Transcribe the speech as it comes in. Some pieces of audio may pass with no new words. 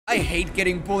I hate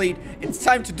getting bullied. It's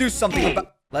time to do something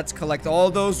about... Let's collect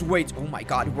all those weights. Oh my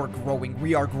god, we're growing.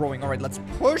 We are growing. All right, let's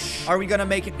push. Are we gonna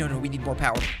make it? No, we need more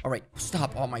power. All right,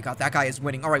 stop. Oh my god, that guy is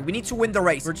winning. All right, we need to win the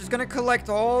race. We're just gonna collect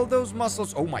all those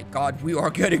muscles. Oh my god, we are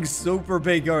getting super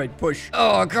big. All right, push.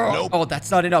 Oh god. Nope. Oh,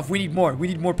 that's not enough. We need more. We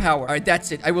need more power. All right,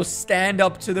 that's it. I will stand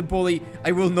up to the bully.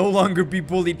 I will no longer be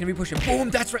bullied. Can we push him? Boom,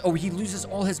 that's right. Oh, he loses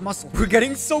all his muscle. We're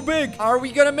getting so big. Are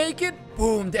we gonna make it?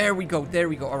 Boom, there we go. There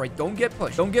we go. All right, don't get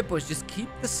pushed. Don't get pushed. Just keep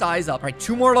the size up. All right,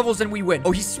 2 more levels and we win.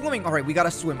 Oh, he's swimming. All right, we gotta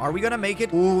swim. Are we gonna make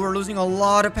it? Ooh, we're losing a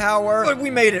lot of power. But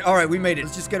we made it. All right, we made it.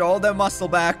 Let's just get all that muscle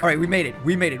back. All right, we made it.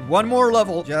 We made it. 1 more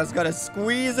level. Just gotta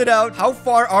squeeze it out. How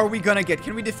far are we gonna get?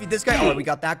 Can we defeat this guy? All right, we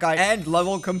got that guy. And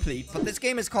level complete. But this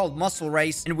game is called Muscle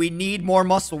Race, and we need more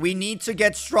muscle. We need to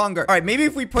get stronger. All right, maybe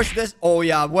if we push this. Oh,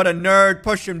 yeah, what a nerd.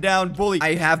 Push him down. Bully.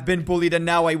 I have been bullied, and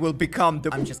now I will become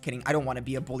the... I'm just kidding. I don't want to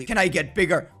be a bully. Can I get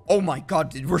bigger? Oh my god,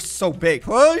 dude, we're so big.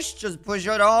 Push, just push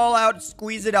it all out,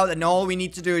 squeeze it out, and all we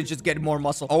need to do is just get more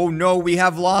muscle. Oh no, we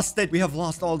have lost it. We have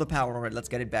lost all the power. All right, let's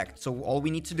get it back. So all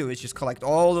we need to do is just collect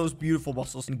all those beautiful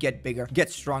muscles and get bigger, get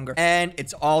stronger, and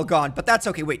it's all gone. But that's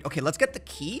okay. Wait, okay, let's get the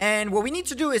key. And what we need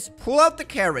to do is pull out the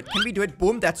carrot. Can we do it?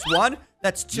 Boom, that's 1.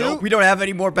 That's 2. Nope. We don't have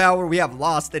any more power. We have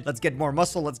lost it. Let's get more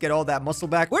muscle. Let's get all that muscle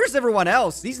back. Where's everyone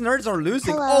else? These nerds are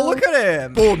losing. Hello. Oh, look at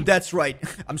him. Boom. That's right.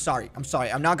 I'm sorry.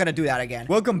 I'm not gonna do that again.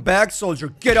 Welcome back, soldier.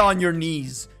 Get on your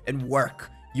knees and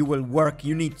work. You will work.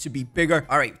 You need to be bigger.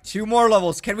 All right, 2 more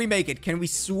levels. Can we make it? Can we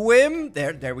swim?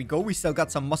 There we go. We still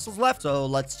got some muscles left. So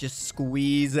let's just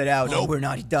squeeze it out. No, we're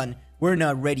not done. We're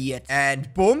not ready yet.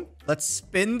 And boom. Let's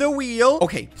spin the wheel.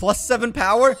 Okay, +7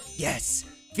 power. Yes.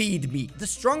 Feed me. The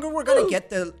stronger we're gonna get,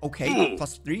 the... Okay,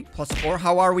 +3, +4.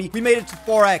 How are we? We made it to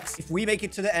 4x. If we make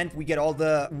it to the end, we get all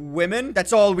the women.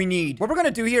 That's all we need. What we're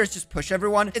gonna do here is just push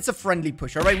everyone. It's a friendly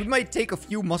push, all right? We might take a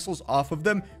few muscles off of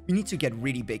them. We need to get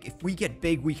really big. If we get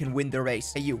big, we can win the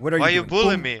race. Hey, you, what are you doing? Why are you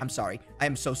bullying me? I'm sorry. I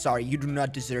am so sorry. You do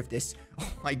not deserve this.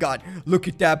 Oh my god. Look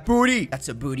at that booty. That's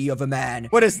a booty of a man.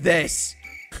 What is this?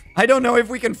 I don't know if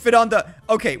we can fit on the...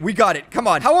 Okay, we got it. Come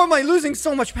on. How am I losing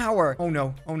so much power? Oh,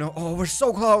 no. Oh, no. Oh, we're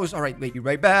so close. All right, wait. Be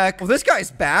right back. Oh, this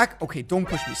guy's back. Okay, don't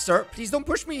push me, sir. Please don't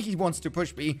push me. He wants to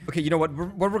push me. Okay, you know what?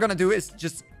 What we're gonna do is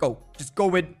just go. Just go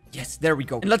with... Yes, there we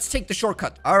go. And let's take the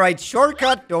shortcut. All right,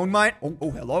 shortcut. Don't mind.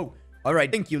 Oh, hello. All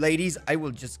right, thank you, ladies. I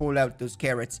will just pull out those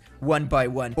carrots 1 by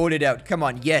 1. Pull it out. Come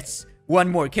on. Yes. 1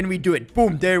 more. Can we do it?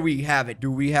 Boom. There we have it. Do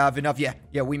we have enough? Yeah,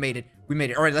 we made it. We made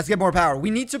it. All right, let's get more power. We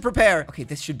need to prepare. Okay,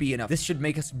 this should be enough. This should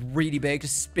make us really big.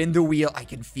 Just spin the wheel. I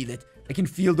can feel it. I can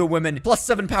feel the women.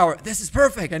 +7 power. This is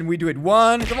perfect. And we do it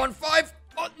 1. Come on, 5.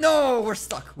 Oh, no, we're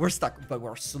stuck. We're stuck, but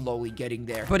we're slowly getting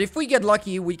there. But if we get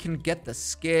lucky, we can get the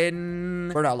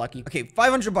skin. We're not lucky. Okay,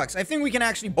 500 bucks. I think we can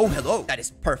actually... Oh, hello. That is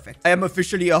perfect. I am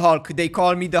officially a Hulk. They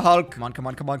call me the Hulk. Come on.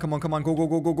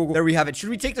 Go. There we have it. Should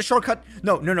we take the shortcut?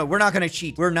 No. We're not gonna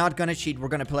cheat. We're not gonna cheat. We're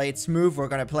gonna play it smooth. We're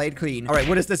gonna play it clean. All right,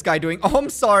 what is this guy doing? Oh, I'm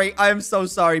sorry. I am so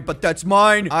sorry, but that's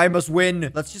mine. I must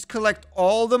win. Let's just collect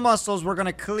all the muscles. We're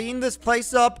gonna clean this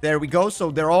place up. There we go.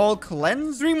 So they're all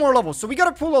cleansed. 3 more levels. So we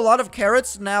gotta pull a lot of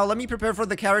carrots. Now, let me prepare for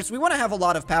the carrots. We want to have a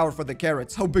lot of power for the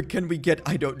carrots. How big can we get?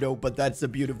 I don't know, but that's a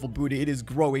beautiful booty. It is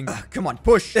growing. Come on,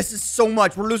 push. This is so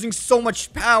much. We're losing so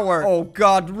much power. Oh,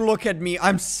 God, look at me.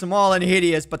 I'm small and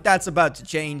hideous, but that's about to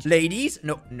change. Ladies?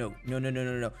 No.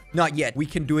 Not yet. We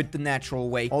can do it the natural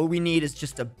way. All we need is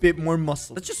just a bit more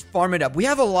muscle. Let's just farm it up. We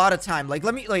have a lot of time. Like,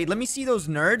 let me see those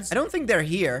nerds. I don't think they're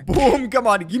here. Boom. Come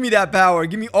on. Give me that power.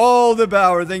 Give me all the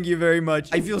power. Thank you very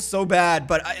much. I feel so bad,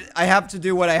 but I have to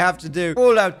do what I have to do.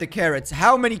 Pull out the carrots.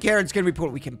 How many carrots can we pull?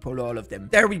 We can pull all of them.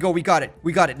 There we go. We got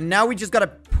it. Now we just gotta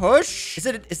push.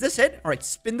 Is this it? All right,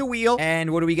 spin the wheel.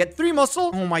 And what do we get? 3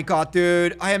 muscle. Oh my god,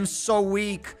 dude. I am so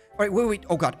weak. All right, wait.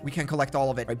 Oh god, we can collect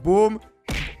all of it. All right, boom.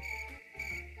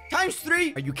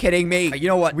 ×3. Are you kidding me? You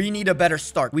know what? We need a better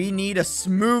start. We need a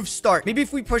smooth start. Maybe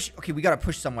if we push... Okay, we gotta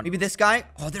push someone. Maybe this guy.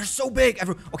 Oh, they're so big.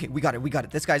 Okay, we got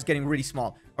it. This guy's getting really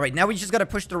small. All right, now we just gotta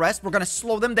push the rest. We're gonna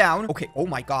slow them down. Okay. Oh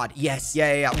my god. Yes.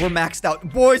 Yeah. We're maxed out.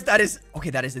 Boys, that is... Okay,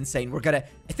 that is insane. I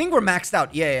think we're maxed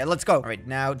out. Yeah. Let's go. All right,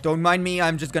 now, don't mind me.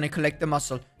 I'm just gonna collect the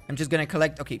muscle. I'm just gonna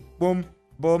collect... Okay, boom.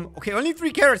 Boom. Okay, only 3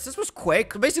 carrots. This was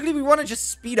quick. So basically, we want to just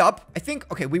speed up. I think...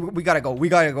 Okay, we gotta go. We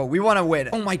want to win.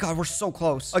 Oh my god, we're so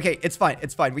close. Okay, it's fine.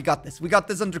 We got this. We got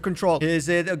this under control. Is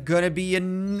it gonna be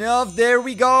enough? There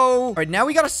we go. All right, now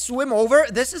we gotta swim over.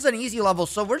 This is an easy level,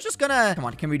 so we're just gonna... Come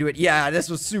on, can we do it? Yeah, this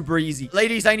was super easy.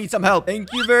 Ladies, I need some help.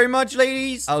 Thank you very much,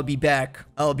 ladies. I'll be back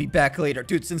later.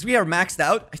 Dude, since we are maxed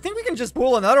out, I think we can just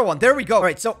pull another one. There we go. All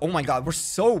right, so... Oh my god, we're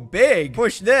so big.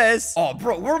 Push this. Oh,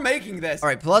 bro, we're making this. All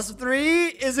right,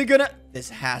 +3. Is it gonna... This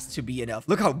has to be enough.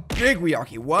 Look how big we are.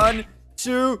 Okay, 1,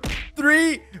 2,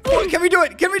 3, 4. Can we do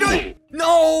it? Can we do it?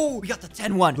 No! We got the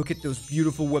 10 one. Look at those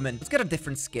beautiful women. Let's get a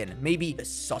different skin. Maybe the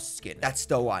sus skin. That's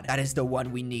the one. That is the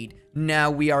one we need. Now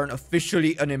we are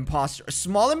officially an imposter. A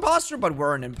small imposter, but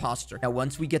we're an imposter. Now,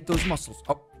 once we get those muscles...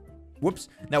 Oh, whoops.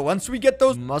 Now, once we get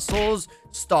those muscles...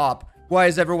 Stop. Why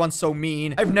is everyone so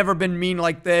mean? I've never been mean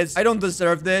like this. I don't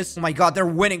deserve this. Oh my god, they're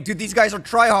winning. Dude, these guys are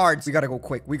tryhards. We gotta go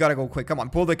quick. We gotta go quick. Come on,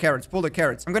 pull the carrots. Pull the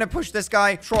carrots. I'm gonna push this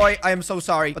guy. Troy, I am so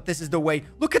sorry, but this is the way.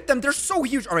 Look at them. They're so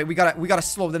huge. All right, we gotta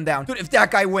slow them down. Dude, if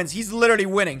that guy wins, he's literally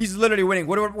winning. He's literally winning.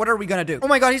 What are we gonna do? Oh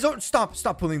my god,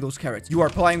 stop pulling those carrots. You are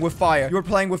playing with fire. You are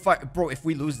playing with fire. Bro, if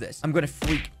we lose this, I'm gonna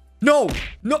freak. No.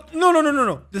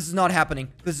 This is not happening.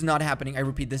 This is not happening. I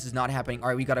repeat, this is not happening. All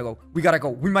right, we gotta go. We gotta go.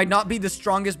 We might not be the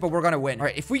strongest, but we're gonna win. All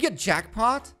right, if we get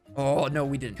jackpot... Oh, no,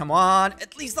 we didn't. Come on.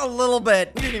 At least a little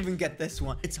bit. We didn't even get this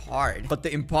one. It's hard. But the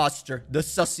imposter, the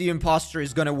sussy imposter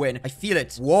is gonna win. I feel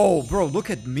it. Whoa, bro, look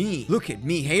at me. Look at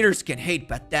me. Haters can hate,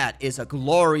 but that is a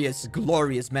glorious,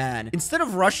 glorious man. Instead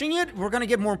of rushing it, we're gonna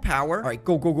get more power. All right,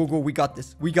 go. We got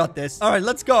this. We got this. All right,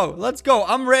 let's go. Let's go.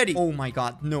 I'm ready. Oh my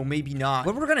god. No, maybe not.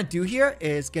 What we're gonna do here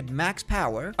is get max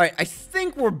power. All right, I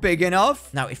think we're big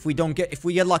enough. Now, if we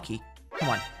get lucky. Come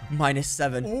on.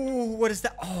 -7. Oh, what is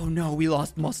that? Oh, no. We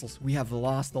lost muscles. We have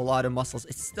lost a lot of muscles.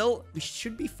 It's still... We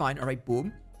should be fine. All right,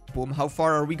 boom. Boom. How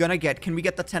far are we gonna get? Can we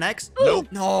get the 10x? Nope.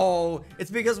 No.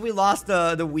 It's because we lost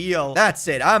the wheel. That's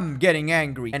it. I'm getting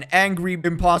angry. And angry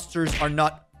imposters are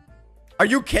not... Are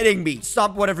you kidding me?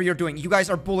 Stop whatever you're doing. You guys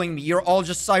are bullying me. You're all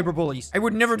just cyber bullies. I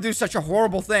would never do such a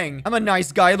horrible thing. I'm a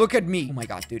nice guy. Look at me. Oh my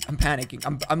god, dude. I'm panicking.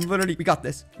 I'm literally... We got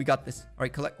this. We got this. All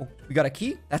right, collect... Oh, we got a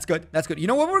key? That's good. That's good. You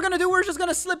know what we're gonna do? We're just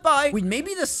gonna slip by. Wait,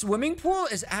 maybe the swimming pool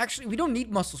is actually... We don't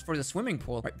need muscles for the swimming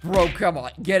pool. All right, bro, come on.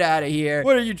 Get out of here.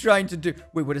 What are you trying to do?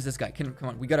 Wait, what is this guy? Come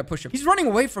on. We gotta push him. He's running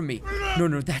away from me.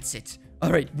 No, that's it.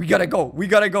 All right, we gotta go. We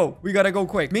gotta go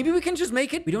quick. Maybe we can just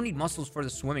make it. We don't need muscles for the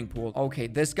swimming pool. Okay,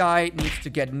 this guy needs to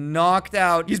get knocked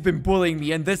out. He's been bullying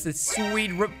me, and this is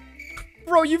sweet.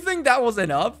 Bro, you think that was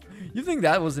enough? You think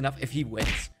that was enough if he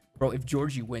wins? Bro, if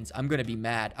Georgie wins, I'm gonna be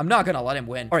mad. I'm not gonna let him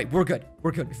win. All right, we're good.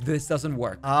 We're good. If this doesn't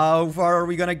work. How far are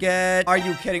we gonna get? Are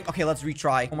you kidding? Okay, let's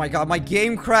retry. Oh my god, my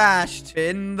game crashed.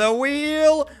 Spin the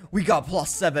wheel. We got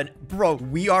 +7. Bro,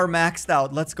 we are maxed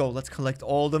out. Let's go. Let's collect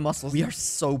all the muscles. We are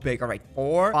so big. All right,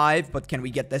 4, 5. But can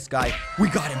we get this guy? We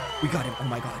got him. We got him. Oh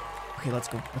my god. Okay, let's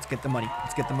go. Let's get the money.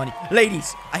 Let's get the money.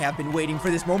 Ladies, I have been waiting for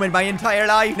this moment my entire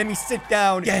life. Let me sit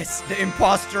down. Yes, the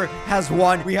imposter has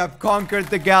won. We have conquered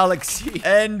the galaxy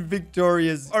and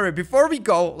victorious. All right, before we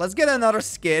go, let's get another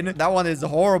skin. That one is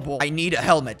horrible. I need a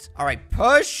helmet. All right,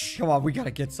 push. Come on, we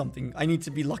gotta get something. I need to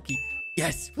be lucky.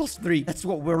 Yes, +3. That's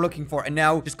what we're looking for. And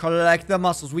now, just collect the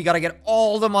muscles. We gotta get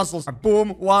all the muscles. Boom.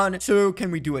 1, 2.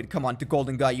 Can we do it? Come on, the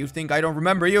golden guy. You think I don't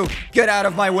remember you? Get out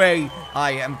of my way.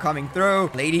 I am coming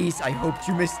through. Ladies, I hoped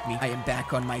you missed me. I am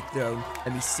back on my throne.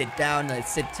 Let me sit down.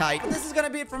 Let's sit tight. This is gonna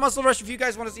be it for Muscle Rush. If you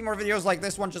guys want to see more videos like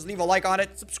this one, just leave a like on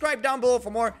it. Subscribe down below for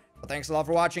more. But thanks a lot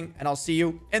for watching, and I'll see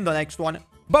you in the next one.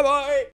 Bye-bye.